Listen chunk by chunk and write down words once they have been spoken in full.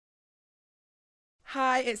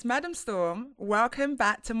Hi, it's Madam Storm. Welcome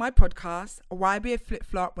back to my podcast, Why Be a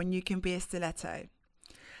Flip-Flop When You Can Be a Stiletto?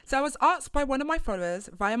 So I was asked by one of my followers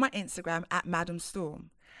via my Instagram at Madam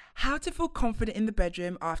Storm, how to feel confident in the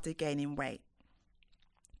bedroom after gaining weight.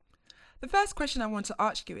 The first question I want to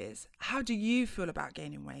ask you is, how do you feel about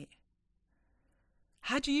gaining weight?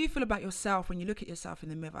 How do you feel about yourself when you look at yourself in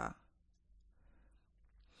the mirror?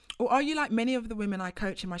 Or are you like many of the women I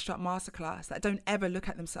coach in my Strut Masterclass that don't ever look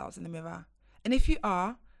at themselves in the mirror? And if you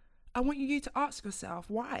are, I want you to ask yourself,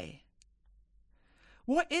 why?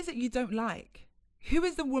 What is it you don't like? Who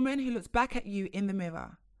is the woman who looks back at you in the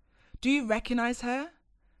mirror? Do you recognize her?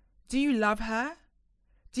 Do you love her?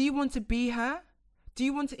 Do you want to be her? Do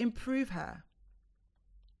you want to improve her?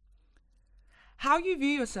 How you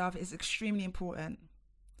view yourself is extremely important.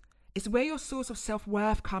 It's where your source of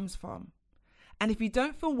self-worth comes from. And if you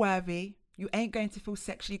don't feel worthy, you ain't going to feel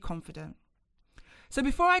sexually confident. So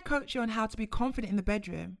before I coach you on how to be confident in the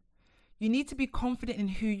bedroom, you need to be confident in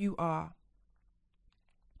who you are.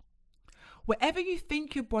 Wherever you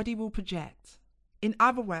think your body will project. In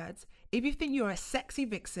other words, if you think you're a sexy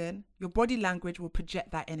vixen, your body language will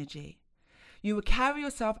project that energy. You will carry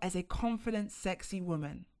yourself as a confident, sexy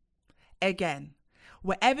woman. Again,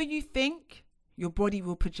 wherever you think, your body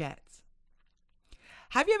will project.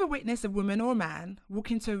 Have you ever witnessed a woman or a man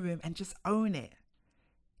walk into a room and just own it?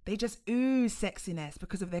 They just ooze sexiness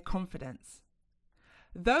because of their confidence.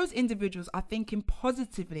 Those individuals are thinking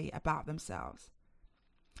positively about themselves.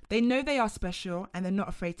 They know they are special and they're not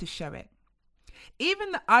afraid to show it.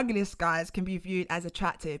 Even the ugliest guys can be viewed as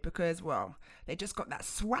attractive because, well, they just got that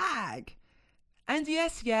swag. And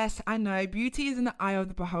yes, I know beauty is in the eye of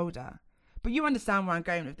the beholder. But you understand where I'm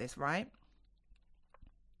going with this, right?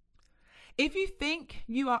 If you think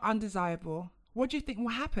you are undesirable, what do you think will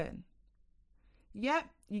happen? Yep,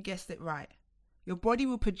 you guessed it right. Your body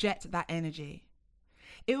will project that energy.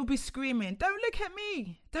 It will be screaming, "Don't look at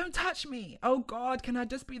me. Don't touch me. Oh God, can I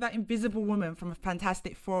just be that invisible woman from a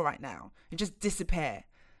Fantastic Four right now and just disappear?"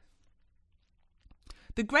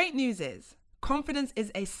 The great news is, confidence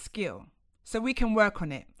is a skill, so we can work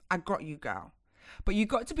on it. I got you, girl. But you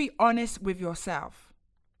got to be honest with yourself.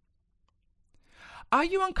 Are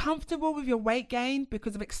you uncomfortable with your weight gain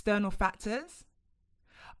because of external factors?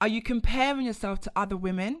 Are you comparing yourself to other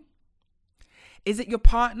women? Is it your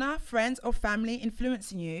partner, friends, or family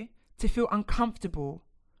influencing you to feel uncomfortable?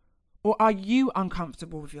 Or are you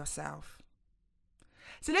uncomfortable with yourself?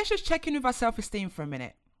 So let's just check in with our self-esteem for a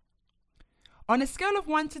minute. On a scale of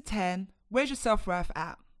 1 to 10, where's your self-worth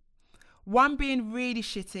at? 1 being really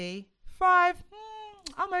shitty, 5,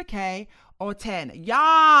 I'm okay, or 10,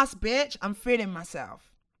 yes, bitch, I'm feeling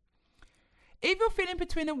myself. If you're feeling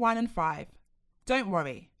between a 1 and 5, don't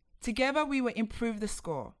worry. Together we will improve the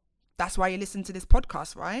score. That's why you listen to this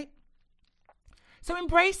podcast, right? So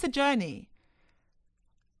embrace the journey.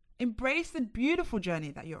 Embrace the beautiful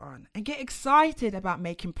journey that you're on and get excited about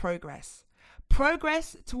making progress.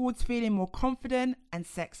 Progress towards feeling more confident and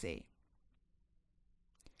sexy.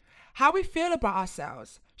 How we feel about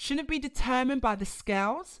ourselves shouldn't be determined by the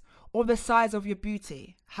scales or the size of your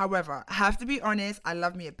booty. However, I have to be honest, I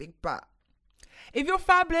love me a big butt. If you're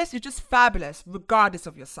fabulous, you're just fabulous, regardless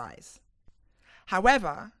of your size.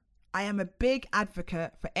 However, I am a big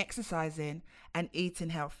advocate for exercising and eating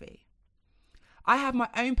healthy. I have my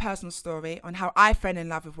own personal story on how I fell in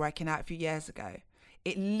love with working out a few years ago.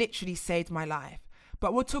 It literally saved my life,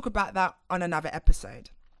 but we'll talk about that on another episode.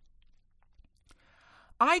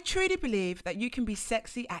 I truly believe that you can be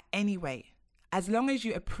sexy at any weight, as long as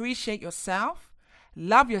you appreciate yourself,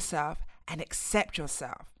 love yourself, and accept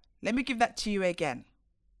yourself. Let me give that to you again.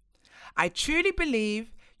 I truly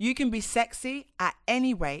believe you can be sexy at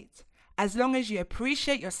any weight as long as you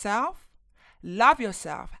appreciate yourself, love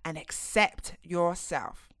yourself, and accept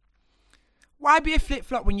yourself. Why be a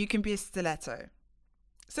flip-flop when you can be a stiletto?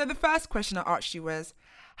 So the first question I asked you was,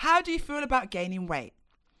 how do you feel about gaining weight?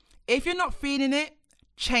 If you're not feeling it,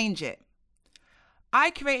 change it.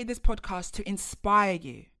 I created this podcast to inspire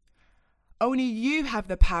you. Only you have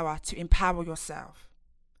the power to empower yourself.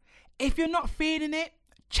 If you're not feeling it,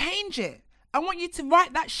 change it. I want you to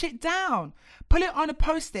write that shit down. Put it on a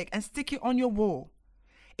post-it and stick it on your wall.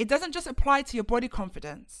 It doesn't just apply to your body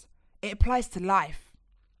confidence. It applies to life.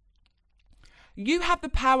 You have the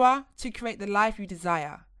power to create the life you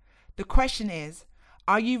desire. The question is,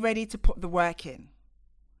 are you ready to put the work in?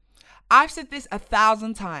 I've said this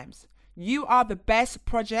 1,000 times. You are the best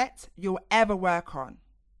project you'll ever work on.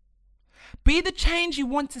 Be the change you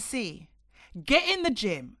want to see. Get in the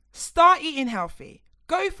gym. Start eating healthy.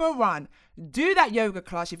 Go for a run. Do that yoga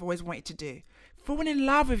class you've always wanted to do. Fall in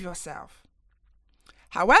love with yourself.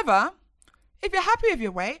 However, If you're happy with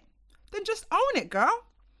your weight, then just own it, girl.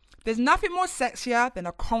 There's nothing more sexier than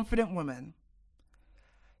a confident woman.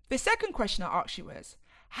 The second question I asked you was,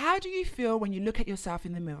 how do you feel when you look at yourself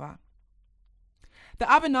in the mirror?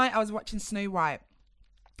 The other night I was watching Snow White,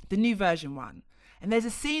 the new version one, and there's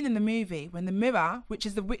a scene in the movie when the mirror, which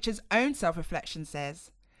is the witch's own self-reflection,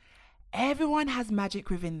 says, "Everyone has magic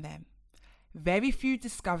within them. Very few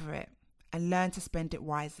discover it and learn to spend it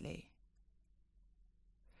wisely."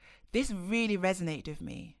 This really resonated with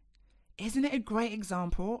me. Isn't it a great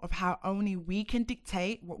example of how only we can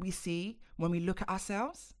dictate what we see when we look at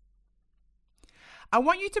ourselves? I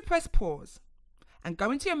want you to press pause and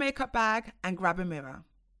go into your makeup bag and grab a mirror.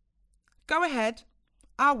 Go ahead.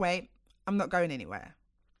 I'll wait. I'm not going anywhere.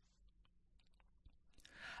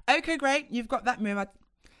 Okay, great. You've got that mirror.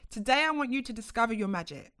 Today I want you to discover your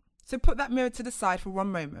magic. So put that mirror to the side for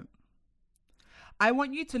one moment. I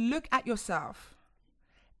want you to look at yourself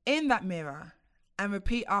in that mirror and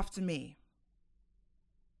repeat after me.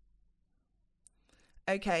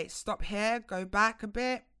 Okay, stop here. Go back a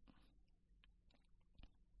bit.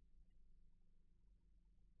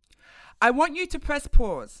 I want you to press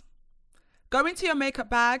pause. Go into your makeup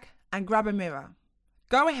bag and grab a mirror.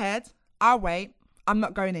 Go ahead. I'll wait. I'm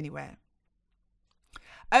not going anywhere.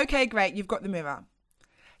 Okay, great. You've got the mirror.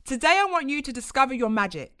 Today I want you to discover your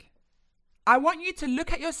magic. I want you to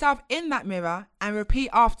look at yourself in that mirror and repeat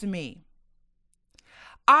after me.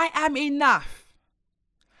 I am enough.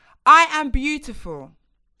 I am beautiful.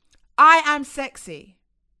 I am sexy.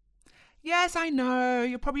 Yes, I know.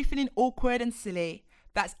 You're probably feeling awkward and silly.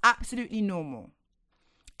 That's absolutely normal.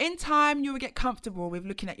 In time, you will get comfortable with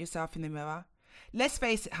looking at yourself in the mirror. Let's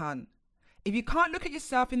face it, hun. If you can't look at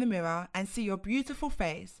yourself in the mirror and see your beautiful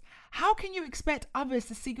face, how can you expect others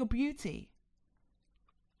to see your beauty?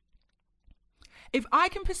 If I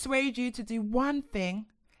can persuade you to do one thing,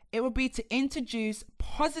 it will be to introduce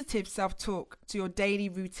positive self-talk to your daily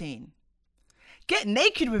routine. Get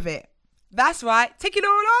naked with it. That's right. Take it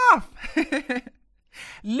all off.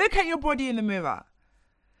 Look at your body in the mirror.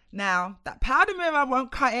 Now, that powder mirror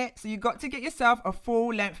won't cut it, so you've got to get yourself a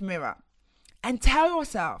full-length mirror. And tell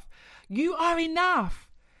yourself, you are enough.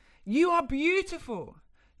 You are beautiful.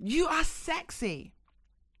 You are sexy.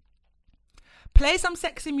 Play some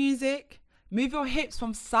sexy music. Move your hips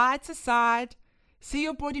from side to side. See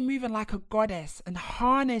your body moving like a goddess and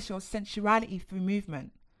harness your sensuality through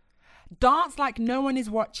movement. Dance like no one is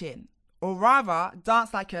watching, or rather,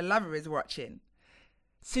 dance like your lover is watching.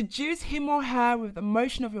 Seduce him or her with the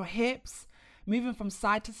motion of your hips, moving from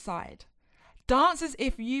side to side. Dance as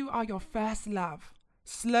if you are your first love,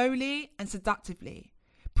 slowly and seductively.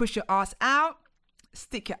 Push your ass out,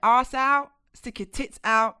 stick your ass out, stick your tits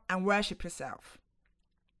out, and worship yourself.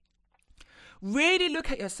 Really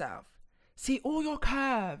look at yourself. See all your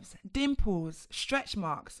curves, dimples, stretch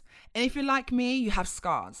marks, and if you're like me, you have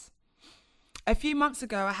scars. A few months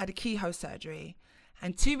ago, I had a keyhole surgery,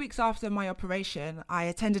 and 2 weeks after my operation, I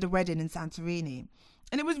attended a wedding in Santorini.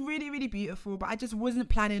 And it was really, really beautiful, but I just wasn't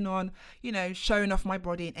planning on, showing off my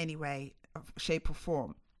body in any way, shape or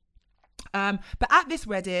form. But at this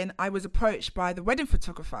wedding, I was approached by the wedding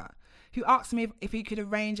photographer who asked me if he could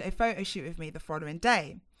arrange a photo shoot with me the following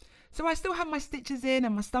day. So I still had my stitches in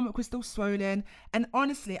and my stomach was still swollen. And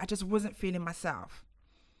honestly, I just wasn't feeling myself.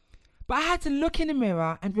 But I had to look in the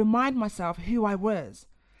mirror and remind myself who I was.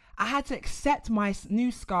 I had to accept my new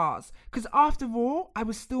scars because after all, I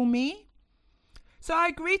was still me. So I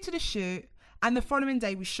agreed to the shoot, and the following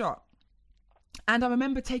day we shot. And I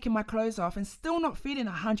remember taking my clothes off and still not feeling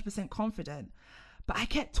 100% confident. But I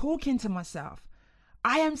kept talking to myself.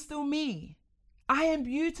 I am still me. I am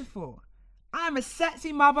beautiful. I am a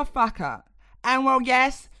sexy motherfucker. And well,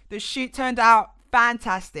 yes, the shoot turned out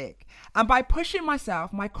fantastic. And by pushing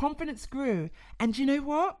myself, my confidence grew. And you know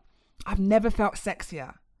what? I've never felt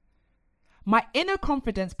sexier. My inner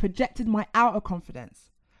confidence projected my outer confidence.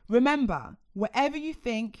 Remember, whatever you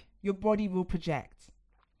think, your body will project.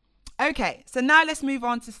 Okay, so now let's move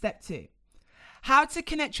on to step 2. How to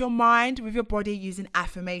connect your mind with your body using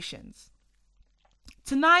affirmations.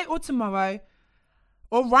 Tonight or tomorrow,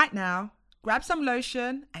 or right now, grab some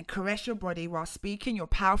lotion and caress your body while speaking your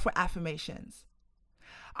powerful affirmations.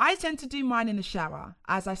 I tend to do mine in the shower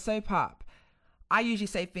as I soap up. I usually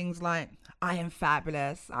say things like, I am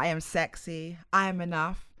fabulous, I am sexy, I am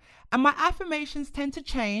enough. And my affirmations tend to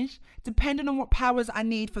change depending on what powers I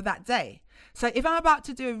need for that day. So if I'm about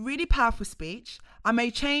to do a really powerful speech, I may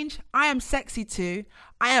change I am sexy to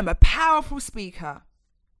I am a powerful speaker.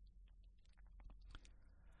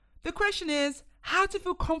 The question is how to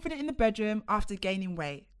feel confident in the bedroom after gaining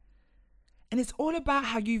weight. And it's all about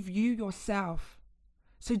how you view yourself.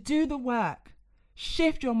 So do the work.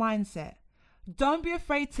 Shift your mindset. Don't be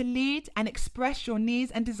afraid to lead and express your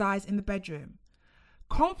needs and desires in the bedroom.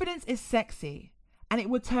 Confidence is sexy and it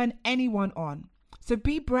will turn anyone on. So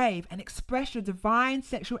be brave and express your divine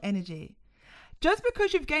sexual energy. Just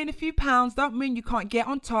because you've gained a few pounds don't mean you can't get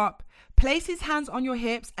on top. Place his hands on your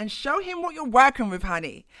hips and show him what you're working with,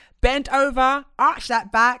 honey. Bend over, arch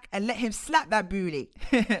that back, and let him slap that booty.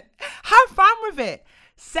 Have fun with it.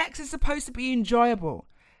 Sex is supposed to be enjoyable.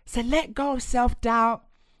 So let go of self-doubt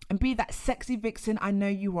and be that sexy vixen I know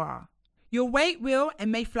you are. Your weight will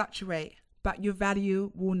and may fluctuate, but your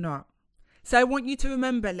value will not. So I want you to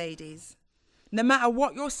remember, ladies, no matter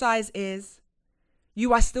what your size is,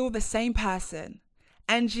 you are still the same person.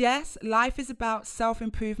 And yes, life is about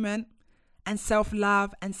self-improvement and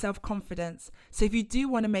self-love and self-confidence. So if you do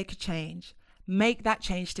want to make a change, make that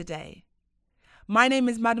change today. My name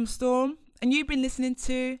is Madam Storm, and you've been listening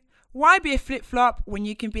to Why Be a Flip-Flop When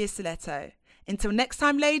You Can Be a Stiletto. Until next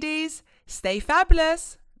time, ladies, stay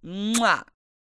fabulous. Mwah.